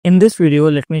In this video,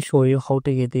 let me show you how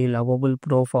to get the Lovable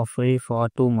Pro for free for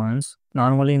 2 months.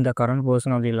 Normally, in the current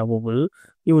version of the Lovable,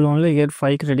 you will only get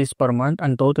 5 credits per month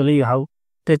and totally you have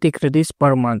 30 credits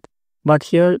per month. But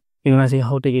here, you can see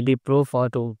how to get the Pro for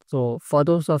 2. So, for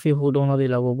those of you who don't know the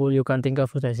Lovable, you can think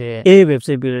of it as a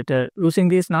website builder. Using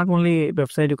this, not only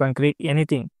website, you can create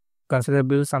anything. Consider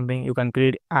build something, you can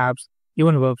create apps,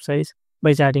 even websites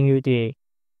by chatting with AI.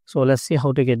 So, let's see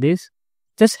how to get this.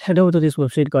 Just head over to this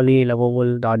website called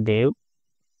Lovable.dev.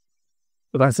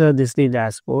 You consider this the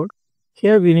dashboard.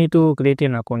 Here we need to create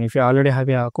an account. If you already have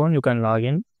your account, you can log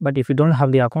in. But if you don't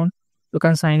have the account, you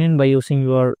can sign in by using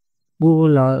your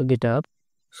Google GitHub.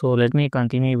 So let me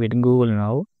continue with Google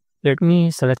now. Let me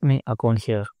select my account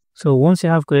here. So once you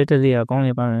have created the account,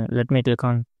 you can, let me click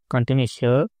on continue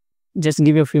here. Just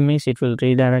give you a few minutes, it will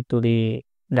redirect to the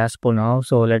dashboard now.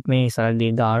 So let me select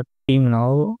the Dart team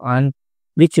now and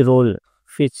which role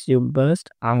fits you best.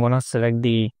 I'm gonna select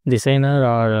the designer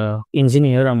or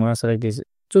engineer. I'm gonna select this.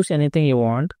 Choose anything you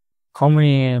want. How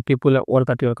many people work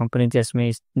at your company? Just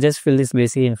fill this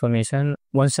basic information.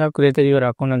 Once you have created your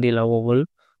account on the Lovable,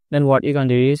 then what you can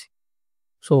do is,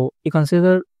 so you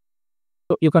consider,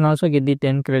 you can also get the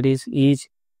 10 credits each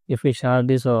if you share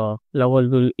this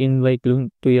Lovable invite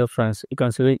link to your friends. You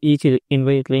consider each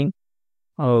invite link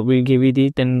will give you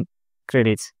the 10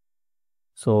 credits.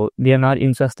 So we are not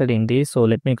interested in this. So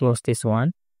let me close this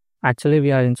one. Actually,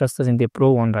 we are interested in the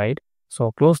Pro one, right?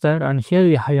 So close that, and here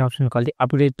we have an option called the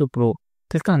upgrade to Pro.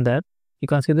 Click on that. You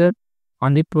consider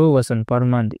on the Pro version per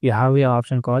month, you have an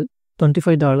option called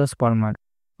 $25 per month.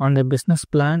 On the business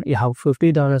plan, you have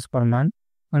 $50 per month.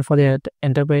 And for the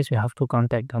enterprise, you have to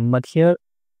contact them. But here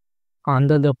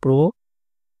under the Pro,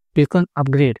 click on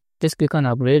upgrade. Just click on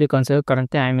upgrade. You consider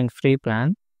currently I'm in free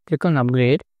plan. Click on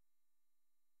upgrade.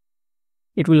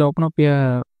 It will open up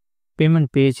a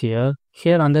payment page here.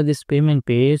 Here under this payment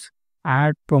page,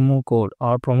 add promo code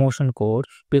or promotion code.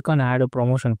 Click on add a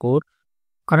promotion code.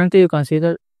 Currently, you can see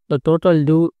that the total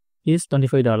due is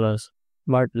 $25.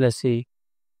 But let's see.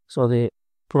 So the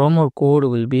promo code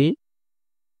will be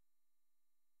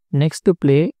next to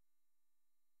play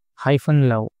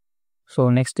 -love. So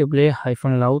next to play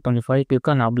 -love 25. Click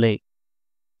on apply.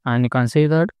 And you can see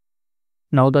that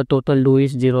now the total due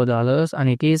is $0 and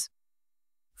it is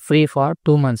free for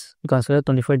 2 months. You consider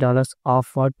 $25 off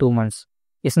for 2 months.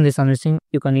 Isn't this amazing?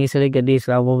 You can easily get this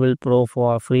Lovable Pro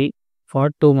for free for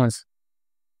 2 months.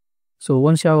 So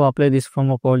once you have applied this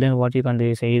promo code, then what you can do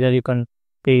is either you can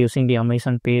pay using the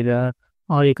Amazon Pay there,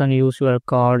 or you can use your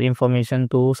card information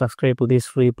to subscribe to this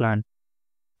free plan.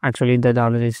 Actually, the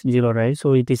dollar is $0, right?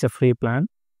 So it is a free plan.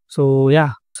 So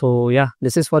yeah,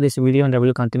 this is for this video, and I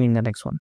will continue in the next one.